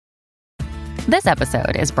This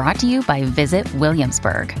episode is brought to you by Visit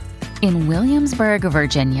Williamsburg. In Williamsburg,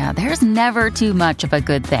 Virginia, there's never too much of a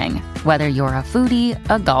good thing. Whether you're a foodie,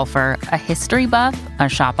 a golfer, a history buff, a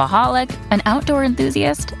shopaholic, an outdoor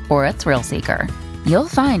enthusiast, or a thrill seeker, you'll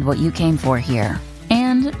find what you came for here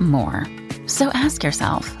and more. So ask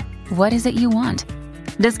yourself, what is it you want?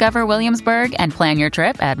 Discover Williamsburg and plan your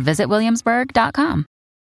trip at visitwilliamsburg.com.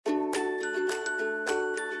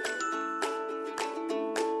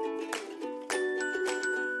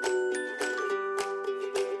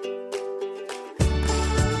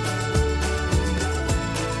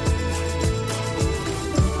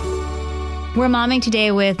 We're momming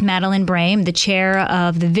today with Madeleine Brame, the chair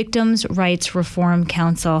of the Victims' Rights Reform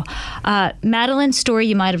Council. Madeleine's story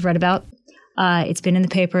you might have read about. It's been in the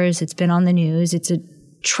papers. It's been on the news. It's a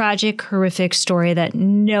tragic, horrific story that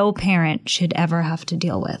no parent should ever have to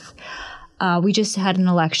deal with. We just had an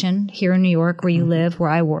election here in New York, where you live,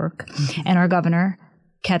 where I work, and our governor,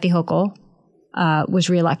 Kathy Hochul,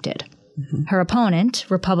 was reelected. Her opponent,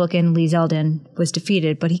 Republican Lee Zeldin, was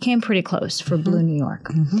defeated, but he came pretty close for Blue New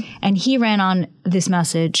York. And he ran on this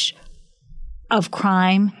message of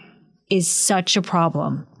crime is such a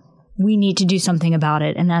problem. We need to do something about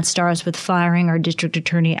it. And that starts with firing our district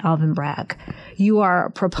attorney, Alvin Bragg. You are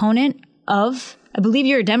a proponent of, I believe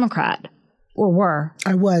you're a Democrat, or were.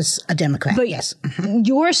 I was a Democrat, but yes.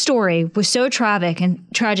 Your story was so tragic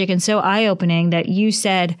and so eye-opening that you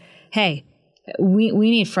said, hey, we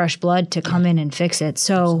need fresh blood to come in and fix it.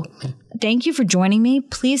 So thank you for joining me.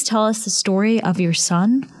 Please tell us the story of your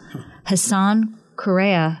son, Hassan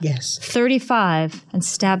Correa. Yes. 35 and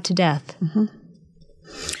stabbed to death.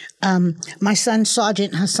 My son,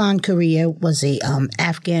 Sergeant Hassan Correa, was a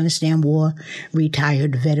Afghanistan War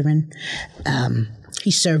retired veteran.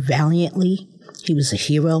 He served valiantly. He was a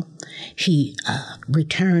hero. He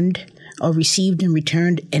received and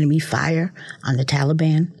returned enemy fire on the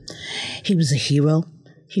Taliban. He was a hero.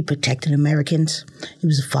 He protected Americans. He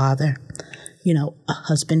was a father, a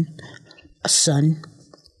husband, a son.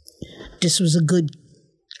 This was a good,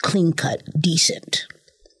 clean-cut, decent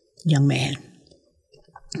young man.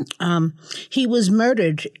 He was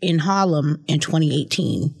murdered in Harlem in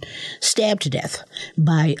 2018, stabbed to death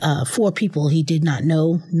by 4 people he did not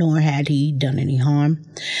know, nor had he done any harm.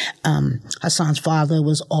 Hassan's father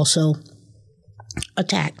was also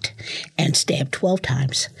attacked and stabbed 12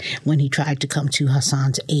 times when he tried to come to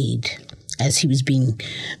Hassan's aid as he was being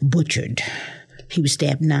butchered. He was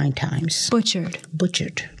stabbed 9 times. Butchered.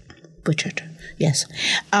 Yes.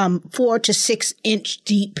 4 to 6 inch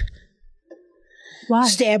deep. Why?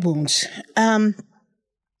 Stab wounds. A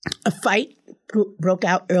fight broke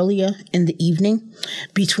out earlier in the evening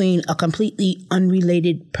between a completely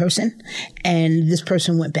unrelated person, and this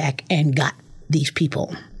person went back and got these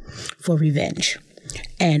people for revenge.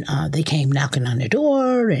 And they came knocking on their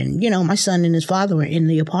door, and, my son and his father were in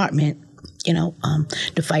the apartment.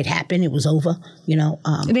 The fight happened. It was over,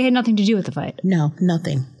 They had nothing to do with the fight? No,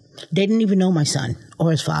 nothing. They didn't even know my son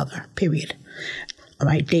or his father, period. All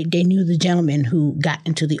right. They knew the gentleman who got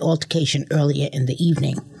into the altercation earlier in the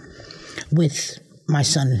evening with my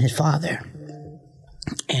son and his father.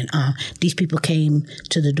 And these people came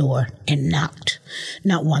to the door and knocked,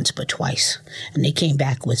 not once but twice. And they came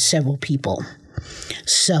back with several people.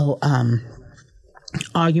 So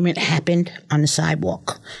argument happened on the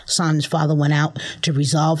sidewalk. Hassan's father went out to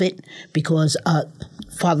resolve it because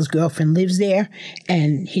father's girlfriend lives there,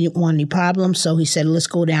 and he didn't want any problems. So he said, let's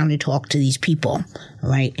go down and talk to these people. All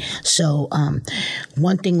right. So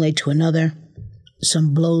one thing led to another.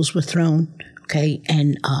 Some blows were thrown. Okay.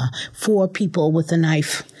 And 4 people with a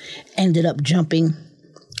knife ended up jumping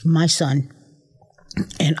my son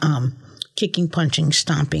and kicking, punching,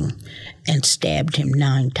 stomping, and stabbed him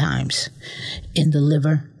 9 times in the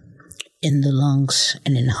liver, in the lungs,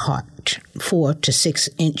 and in the heart. 4 to 6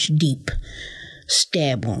 inch deep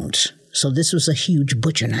stab wounds. So this was a huge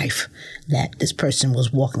butcher knife that this person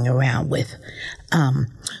was walking around with.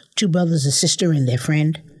 2 brothers, a sister, and their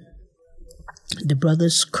friend. The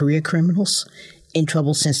brothers, career criminals, in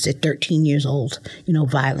trouble since they're 13 years old,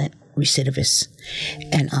 violent recidivists.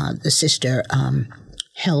 And the sister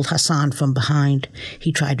held Hassan from behind.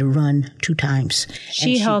 He tried to run 2 times.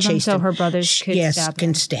 She held him so her brothers could stab him.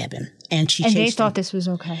 Can stab him. And they thought this was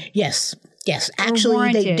okay. Yes.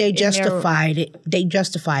 Actually, they justified it. They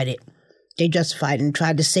justified it and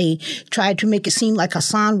tried to make it seem like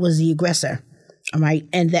Hassan was the aggressor. All right.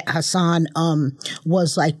 And that Hassan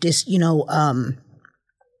was like this,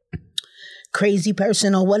 crazy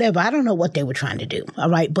person or whatever. I don't know what they were trying to do. All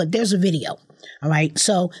right. But there's a video. All right.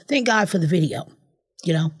 So thank God for the video,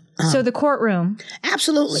 So the courtroom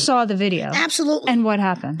absolutely saw the video. Absolutely. And what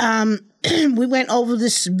happened? we went over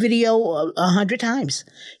this video 100 times,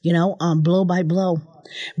 blow by blow.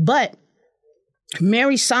 But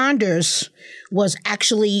Mary Saunders was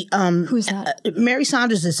actually... Who's that? Mary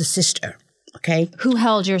Saunders is a sister. Okay. Who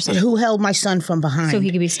held your son? Who held my son from behind. So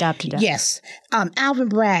he could be stabbed to death. Yes. Alvin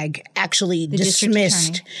Bragg actually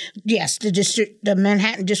dismissed. Yes, the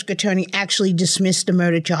Manhattan District Attorney actually dismissed the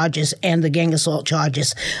murder charges and the gang assault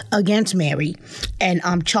charges against Mary, and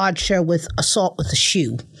charged her with assault with a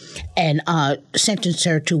shoe, and sentenced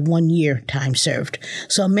her to 1 year time served.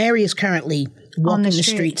 So Mary is currently walking the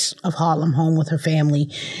streets of Harlem, home with her family.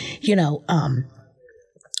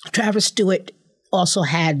 Travis Stewart also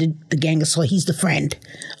had the gang assault. He's the friend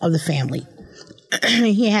of the family.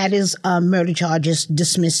 He had his murder charges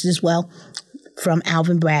dismissed as well from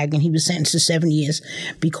Alvin Bragg, and he was sentenced to 7 years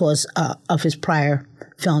because of his prior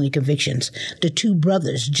felony convictions. The two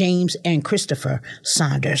brothers, James and Christopher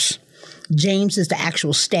Saunders. James is the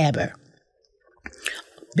actual stabber.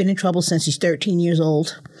 Been in trouble since he's 13 years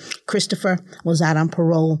old. Christopher was out on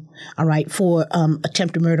parole, for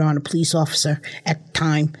attempted murder on a police officer at the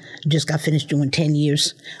time. Just got finished doing 10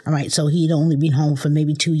 years. So he'd only been home for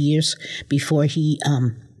maybe 2 years before he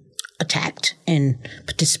attacked and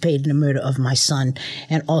participated in the murder of my son,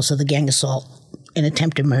 and also the gang assault and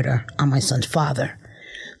attempted murder on my son's father.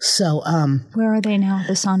 So, where are they now?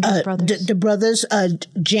 The Saunders brothers. The brothers,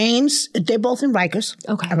 James. They're both in Rikers.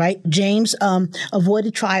 Okay. All right. James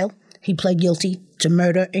avoided trial. He pled guilty to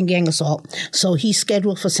murder and gang assault. So he's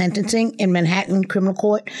scheduled for sentencing in Manhattan Criminal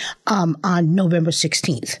Court on November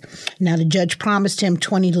 16th. Now the judge promised him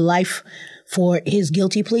 20 to life for his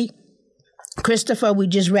guilty plea. Christopher, we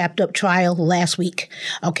just wrapped up trial last week.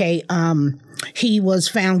 Okay. He was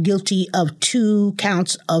found guilty of 2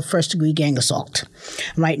 counts of first-degree gang assault.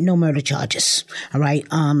 Right? No murder charges. All right.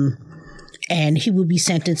 And he will be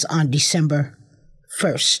sentenced on December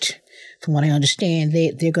 1st. From what I understand,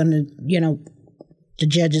 they're going to, the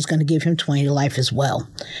judge is going to give him 20 to life as well.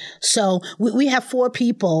 So we have 4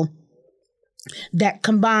 people that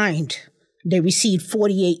combined, they received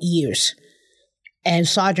 48 years. And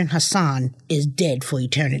Sergeant Hassan is dead for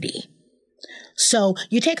eternity. So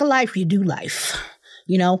you take a life, you do life.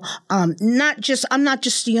 I'm not just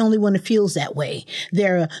the only one that feels that way.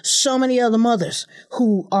 There are so many other mothers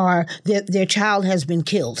who are, their child has been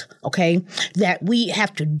killed, okay? That we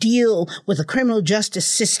have to deal with a criminal justice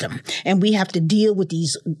system, and we have to deal with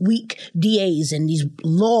these weak DAs and these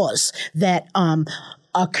laws that,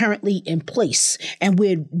 are currently in place. And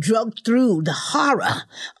we're drugged through the horror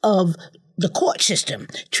of the court system,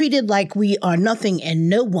 treated like we are nothing and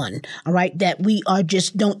no one, all right, that we are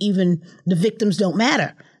just the victims don't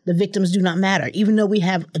matter. The victims do not matter, even though we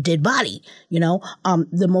have a dead body,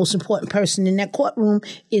 the most important person in that courtroom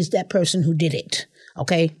is that person who did it,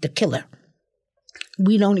 okay, the killer.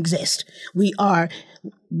 We don't exist. We are,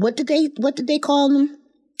 what did they call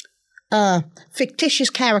them? Fictitious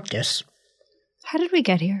characters. How did we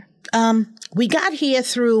get here? We got here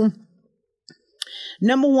through...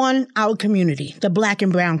 Number one, our community, the Black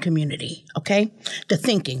and brown community, okay? The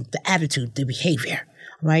thinking, the attitude, the behavior,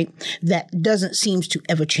 right? That doesn't seem to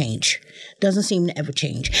ever change. Doesn't seem to ever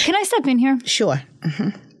change. Can I step in here? Sure.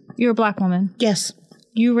 Mm-hmm. You're a Black woman. Yes.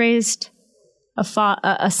 You raised a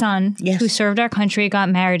son who served our country, got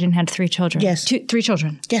married, and had 3 children. Yes. 3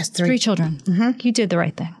 children. Yes, 3. 3 children. Mm-hmm. You did the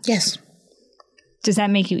right thing. Yes. Does that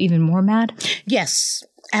make you even more mad? Yes.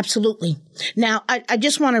 Absolutely. Now, I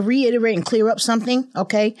just want to reiterate and clear up something,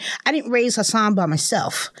 okay? I didn't raise Hassan by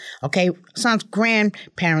myself, okay? Hassan's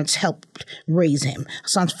grandparents helped raise him.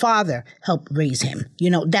 Hassan's father helped raise him.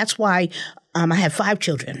 That's why I have 5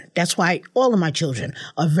 children. That's why all of my children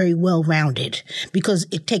are very well-rounded, because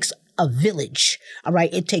it takes a village, all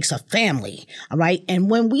right? It takes a family, all right? And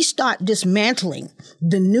when we start dismantling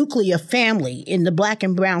the nuclear family in the Black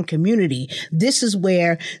and brown community, this is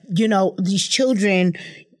where, these children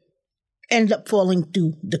end up falling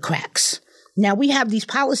through the cracks. Now, we have these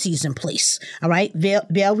policies in place, all right?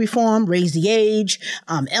 Bail reform, raise the age,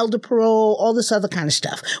 elder parole, all this other kind of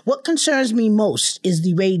stuff. What concerns me most is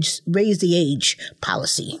the raise the age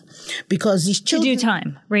policy, because these children... To do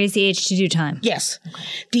time. Raise the age to do time. Yes. Okay.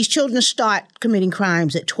 These children start committing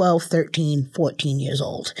crimes at 12, 13, 14 years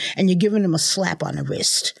old, and you're giving them a slap on the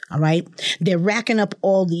wrist, all right? They're racking up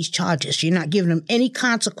all these charges. You're not giving them any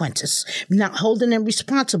consequences. You're not holding them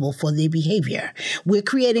responsible for their behavior. We're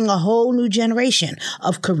creating a whole new generation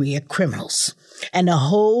of career criminals and a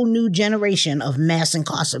whole new generation of mass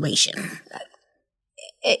incarceration.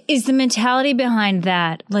 Is the mentality behind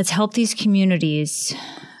that, let's help these communities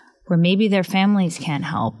where maybe their families can't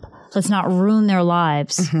help. Let's not ruin their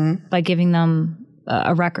lives by giving them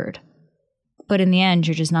a record. But in the end,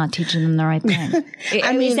 you're just not teaching them the right thing.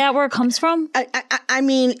 Is that where it comes from? I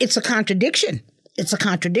mean, it's a contradiction. It's a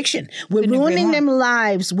contradiction. We're ruining them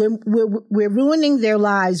lives. We're ruining their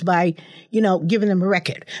lives by, giving them a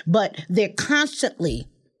record. But they're constantly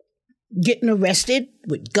getting arrested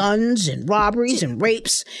with guns and robberies and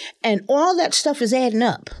rapes, and all that stuff is adding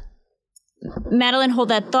up. Madeline, hold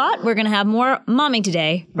that thought. We're going to have more Momming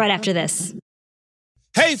Today right after this.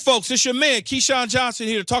 Hey, folks, it's your man, Keyshawn Johnson,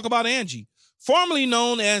 here to talk about Angie, formerly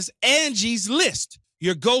known as Angie's List,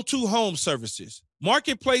 your go-to home services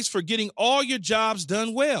marketplace for getting all your jobs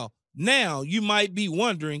done well. Now, you might be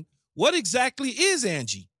wondering, what exactly is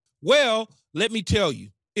Angie? Well, let me tell you,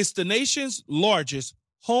 it's the nation's largest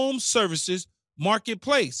home services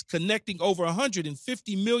marketplace, connecting over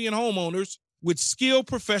 150 million homeowners with skilled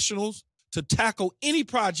professionals to tackle any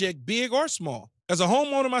project, big or small. As a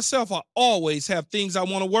homeowner myself, I always have things I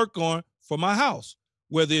want to work on for my house,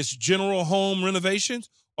 whether it's general home renovations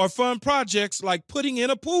or fun projects like putting in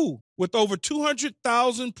a pool. With over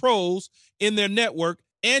 200,000 pros in their network,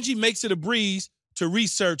 Angie makes it a breeze to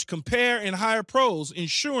research, compare, and hire pros,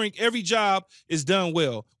 ensuring every job is done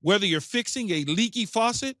well. Whether you're fixing a leaky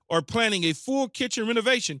faucet or planning a full kitchen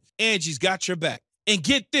renovation, Angie's got your back. And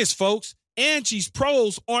get this, folks, Angie's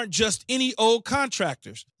pros aren't just any old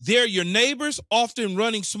contractors. They're your neighbors, often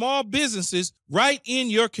running small businesses right in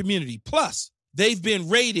your community. Plus, they've been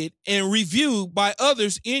rated and reviewed by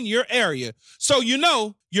others in your area, so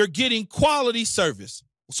you're getting quality service.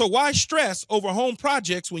 So why stress over home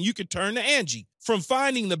projects when you can turn to Angie? From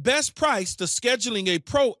finding the best price to scheduling a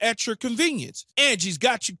pro at your convenience, Angie's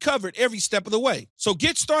got you covered every step of the way. So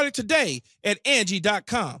get started today at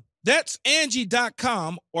Angie.com. That's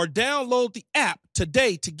Angie.com, or download the app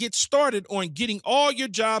today to get started on getting all your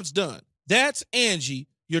jobs done. That's Angie,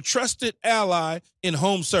 your trusted ally in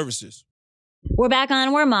home services. We're back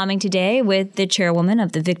on We're Momming Today with the chairwoman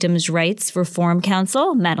of the Victims' Rights Reform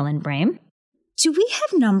Council, Madeline Brame. Do we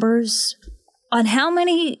have numbers on how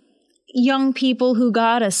many young people who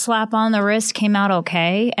got a slap on the wrist came out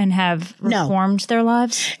okay and have reformed their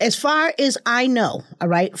lives? As far as I know, all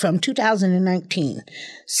right, from 2019,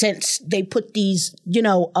 since they put these,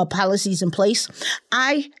 policies in place,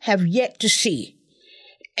 I have yet to see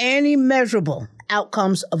any measurable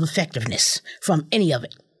outcomes of effectiveness from any of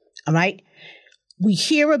it, all right? We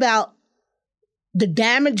hear about the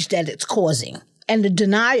damage that it's causing and the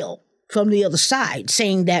denial from the other side,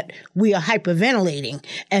 saying that we are hyperventilating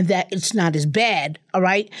and that it's not as bad, all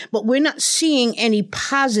right? But we're not seeing any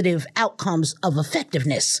positive outcomes of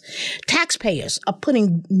effectiveness. Taxpayers are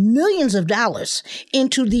putting millions of dollars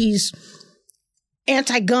into these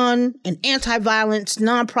anti-gun and anti-violence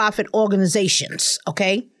nonprofit organizations,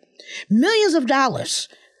 okay? Millions of dollars,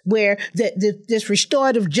 where this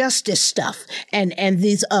restorative justice stuff and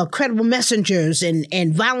these credible messengers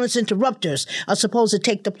and violence interrupters are supposed to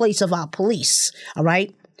take the place of our police, all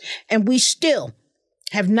right? And we still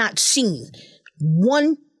have not seen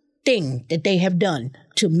one thing that they have done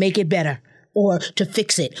to make it better or to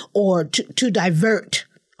fix it or to divert,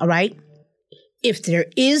 all right? If there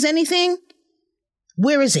is anything,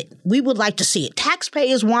 where is it? We would like to see it.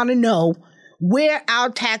 Taxpayers want to know where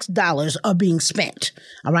our tax dollars are being spent,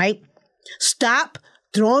 all right? Stop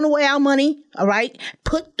throwing away our money, all right?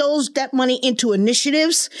 Put that money into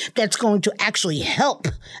initiatives that's going to actually help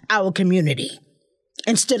our community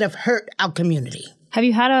instead of hurt our community. Have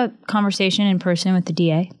you had a conversation in person with the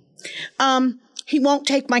DA? He won't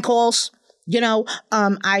take my calls.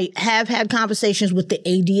 I have had conversations with the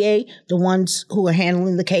ADA, the ones who are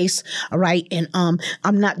handling the case, all right? And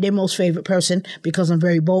I'm not their most favorite person because I'm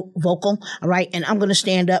very vocal, all right? And I'm going to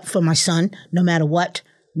stand up for my son no matter what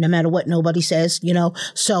nobody says,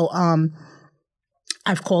 So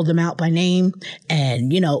I've called them out by name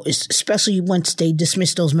and, especially once they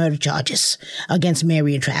dismissed those murder charges against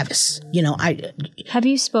Mary and Travis. Have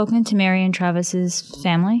you spoken to Mary and Travis's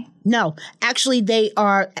family? No, actually, they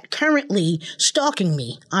are currently stalking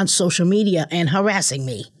me on social media and harassing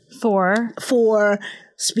me. For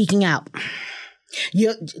speaking out.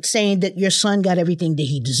 You're saying that your son got everything that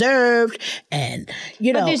he deserved and,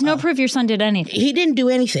 But there's no proof your son did anything. He didn't do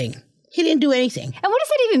anything. And what does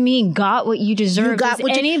that even mean, got what you deserve? Does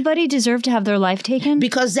anybody deserve to have their life taken?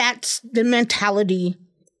 Because that's the mentality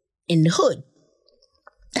in the hood.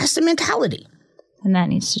 That's the mentality. And that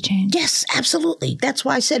needs to change. Yes, absolutely. That's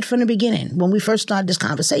why I said from the beginning, when we first started this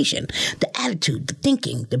conversation, the attitude, the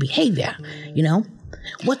thinking, the behavior,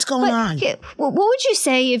 what's going on? What would you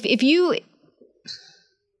say if you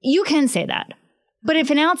can say that, but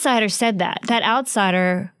if an outsider said that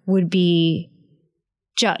outsider would be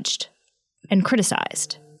judged and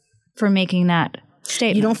criticized for making that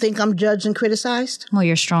statement. You don't think I'm judged and criticized? Well,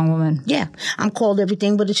 you're a strong woman. Yeah. I'm called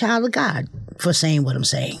everything but a child of God for saying what I'm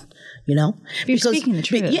saying. You know, you're speaking the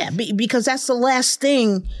truth. Because that's the last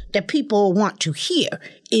thing that people want to hear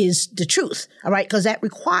is the truth. All right. Because that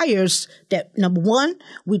requires that, number one,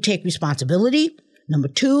 we take responsibility. Number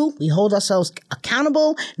two, we hold ourselves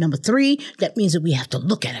accountable. Number three, that means that we have to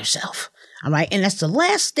look at ourselves. All right. And that's the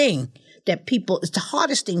last thing that it's the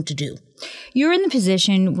hardest thing to do. You're in the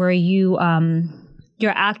position where your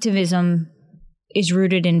activism is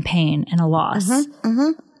rooted in pain and a loss.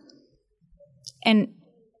 And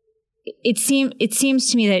it seems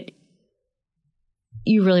to me that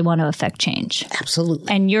you really want to affect change.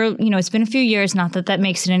 Absolutely. And it's been a few years, not that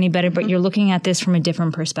makes it any better, but you're looking at this from a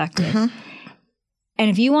different perspective. And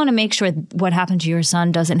if you want to make sure what happened to your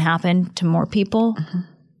son doesn't happen to more people,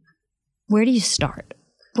 where do you start?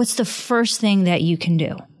 What's the first thing that you can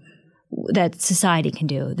do, that society can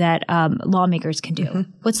do, that lawmakers can do?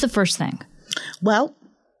 What's the first thing? Well,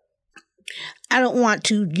 I don't want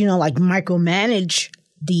to, micromanage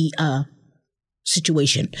the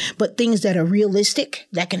situation, but things that are realistic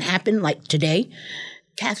that can happen, like today,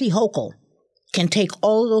 Kathy Hochul can take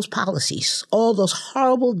all of those policies, all those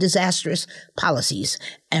horrible, disastrous policies,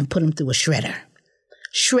 and put them through a shredder.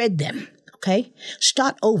 Shred them, okay?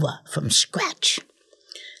 Start over from scratch.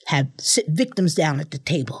 Sit victims down at the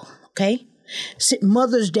table, okay? Sit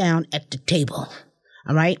mothers down at the table,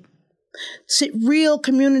 all right? Sit real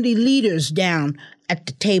community leaders down at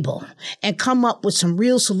the table and come up with some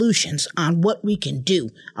real solutions on what we can do,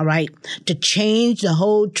 all right, to change the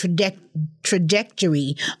whole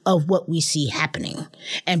trajectory of what we see happening,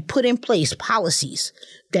 and put in place policies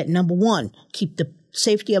that, number one, keep the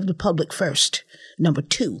safety of the public first. Number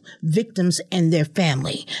two, victims and their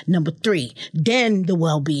family. Number three, then the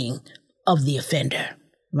well-being of the offender,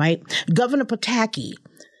 right? Governor Pataki,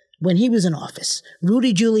 when he was in office,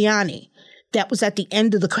 Rudy Giuliani, that was at the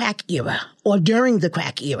end of the crack era or during the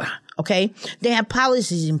crack era, okay? They had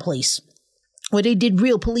policies in place where they did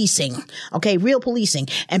real policing, okay? Real policing.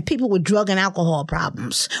 And people with drug and alcohol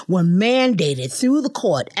problems were mandated through the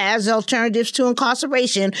court as alternatives to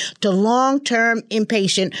incarceration to long-term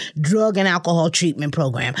inpatient drug and alcohol treatment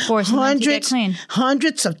program.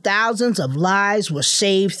 Hundreds of thousands of lives were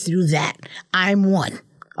saved through that. I'm one,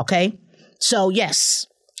 okay? So, yes,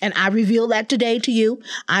 and I reveal that today to you.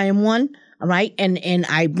 I am one. All right. And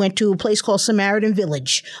I went to a place called Samaritan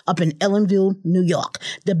Village up in Ellenville, New York.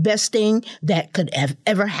 The best thing that could have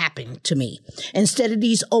ever happened to me. Instead of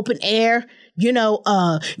these open air,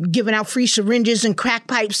 giving out free syringes and crack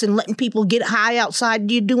pipes and letting people get high outside,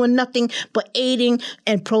 you're doing nothing but aiding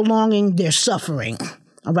and prolonging their suffering.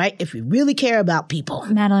 All right. If we really care about people.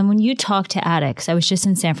 Madeline, when you talk to addicts, I was just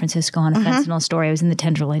in San Francisco on a fentanyl story. I was in the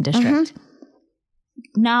Tenderloin district.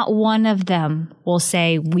 Not one of them will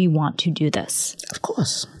say, we want to do this. Of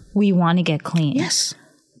course. We want to get clean. Yes.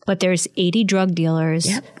 But there's 80 drug dealers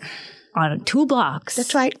on 2 blocks.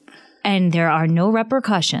 That's right. And there are no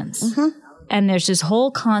repercussions. And there's this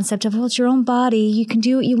whole concept of, well, it's your own body. You can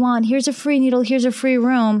do what you want. Here's a free needle. Here's a free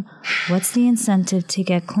room. What's the incentive to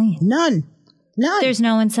get clean? None. There's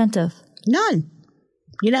no incentive. None.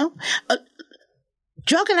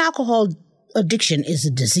 Drug and alcohol addiction is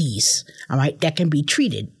a disease, all right, that can be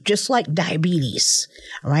treated just like diabetes,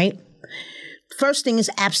 all right? First thing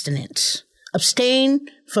is abstinence. Abstain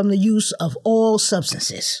from the use of all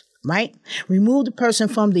substances, right? Remove the person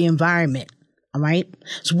from the environment, all right?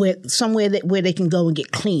 So somewhere where they can go and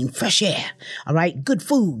get clean, fresh air, all right? Good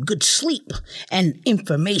food, good sleep, and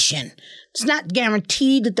information. It's not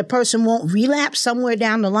guaranteed that the person won't relapse somewhere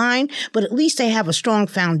down the line, but at least they have a strong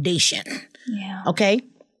foundation, okay?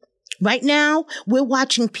 Right now, we're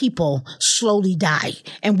watching people slowly die,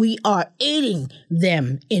 and we are aiding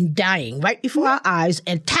them in dying right before our eyes,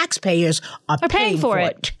 and taxpayers are paying for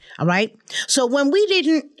it. All right? So when we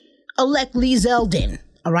didn't elect Lee Zeldin,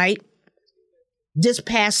 all right, this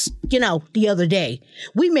past, the other day,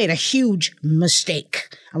 we made a huge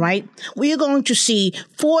mistake, all right? We are going to see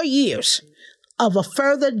 4 years of a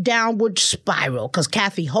further downward spiral because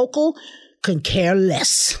Kathy Hochul can care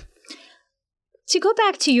less. To go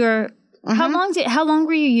back to your, how long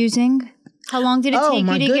were you using? How long did it take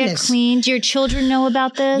you to get clean? Do your children know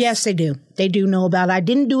about this? Yes, they do. They do know about it. I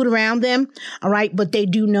didn't do it around them, all right, but they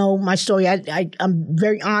do know my story. I'm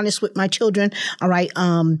very honest with my children, all right.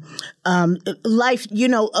 Life,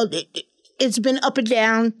 it's been up and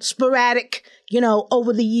down, sporadic,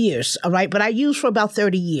 over the years, all right, but I used for about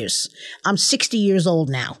 30 years. I'm 60 years old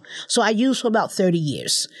now, so I used for about 30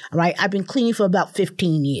 years, all right. I've been clean for about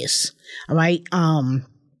 15 years, all right.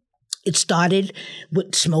 It started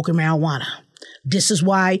with smoking marijuana. This is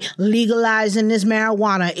why legalizing this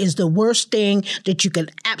marijuana is the worst thing that you can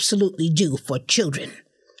absolutely do for children,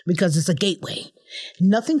 because it's a gateway.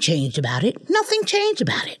 Nothing changed about it. Nothing changed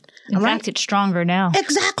about it. In fact, it's stronger now.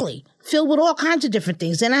 Exactly. Filled with all kinds of different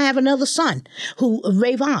things. And I have another son,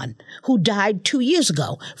 Rayvon, who died 2 years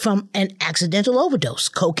ago from an accidental overdose,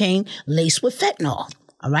 cocaine laced with fentanyl.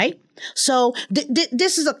 All right? So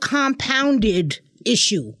this is a compounded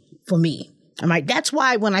issue for me. All right? That's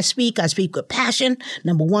why when I speak with passion.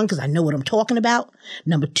 Number one, because I know what I'm talking about.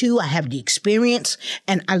 Number two, I have the experience.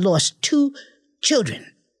 And I lost 2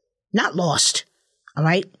 children. Not lost. All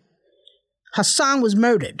right? Hassan was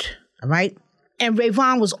murdered. All right? And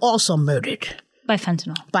Rayvon was also murdered. By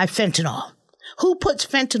fentanyl. By fentanyl. Who puts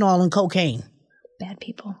fentanyl in cocaine? Bad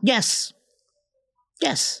people. Yes.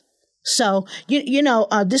 Yes. So,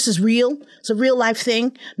 this is real. It's a real life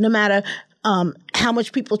thing. No matter how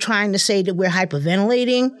much people trying to say that we're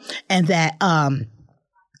hyperventilating and that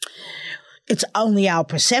it's only our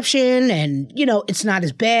perception and, it's not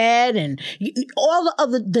as bad and all the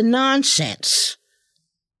other the nonsense.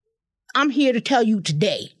 I'm here to tell you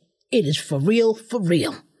today, it is for real, for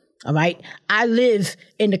real. All right? I live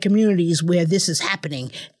in the communities where this is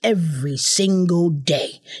happening every single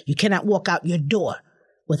day. You cannot walk out your door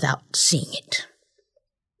without seeing it.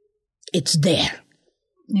 It's there.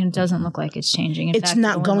 And it doesn't look like it's changing. In it's fact,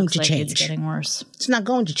 not it going looks to like change. It's getting worse. It's not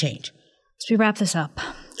going to change. As we wrap this up.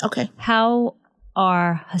 Okay. How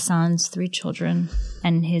are Hassan's 3 children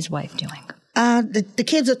and his wife doing? The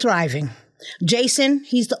kids are thriving. Jason,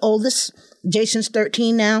 he's the oldest. Jason's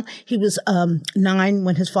 13 now. He was 9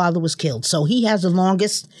 when his father was killed. So he has the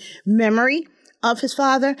longest memory of his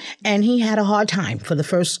father, and he had a hard time for the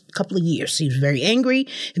first couple of years. He was very angry.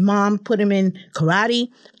 His mom put him in karate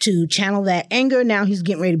to channel that anger. Now he's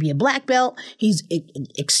getting ready to be a black belt. He's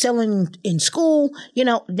excelling in school.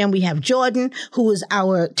 Then we have Jordan, who is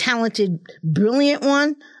our talented, brilliant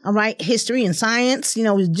one. All right. History and science,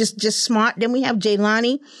 just smart. Then we have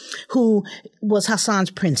Jaylani, who was Hassan's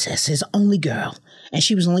princess, his only girl. And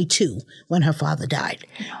she was only 2 when her father died.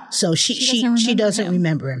 So she doesn't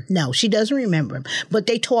remember him. No, she doesn't remember him. But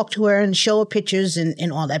they talk to her and show her pictures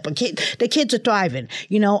and all that. But the kids are thriving.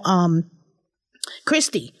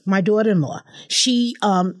 Christy, my daughter-in-law, she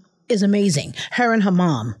is amazing. Her and her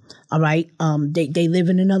mom, all right, they live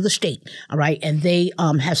in another state, all right, and they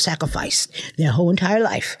have sacrificed their whole entire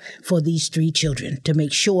life for these 3 children to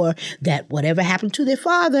make sure that whatever happened to their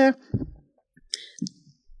father,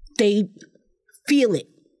 they feel it.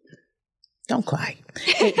 Don't cry.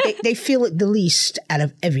 They feel it the least out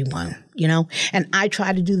of everyone, And I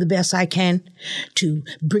try to do the best I can to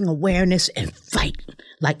bring awareness and fight.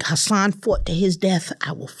 Like Hassan fought to his death,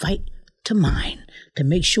 I will fight to mine to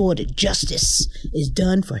make sure that justice is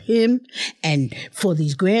done for him and for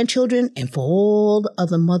these grandchildren and for all the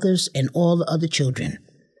other mothers and all the other children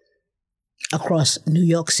across New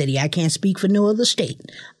York City. I can't speak for no other state.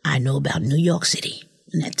 I know about New York City,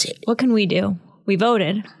 and that's it. What can we do? We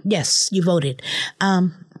voted. Yes, you voted.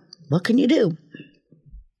 What can you do?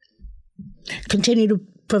 Continue to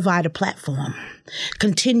provide a platform.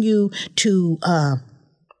 Continue to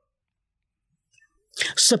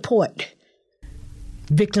support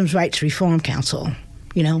Victims' Rights Reform Council,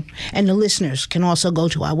 And the listeners can also go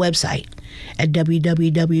to our website at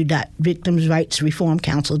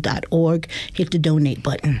www.victimsrightsreformcouncil.org. Hit the donate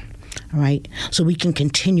button. All right. So we can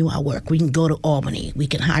continue our work. We can go to Albany. We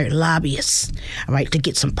can hire lobbyists, all right, to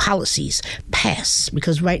get some policies passed.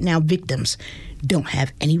 Because right now, victims don't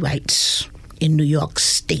have any rights in New York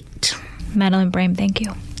State. Madeleine Brame, thank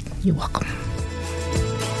you. You're welcome.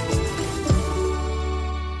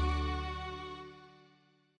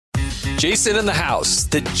 Jason in the House,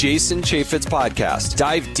 the Jason Chaffetz podcast.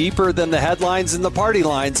 Dive deeper than the headlines and the party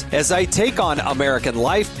lines as I take on American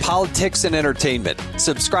life, politics, and entertainment.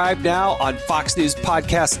 Subscribe now on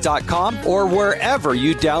foxnewspodcast.com or wherever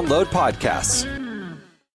you download podcasts.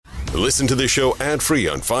 Listen to the show ad-free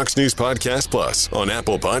on Fox News Podcast Plus, on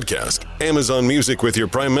Apple Podcast, Amazon Music with your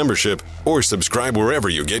Prime membership, or subscribe wherever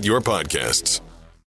you get your podcasts.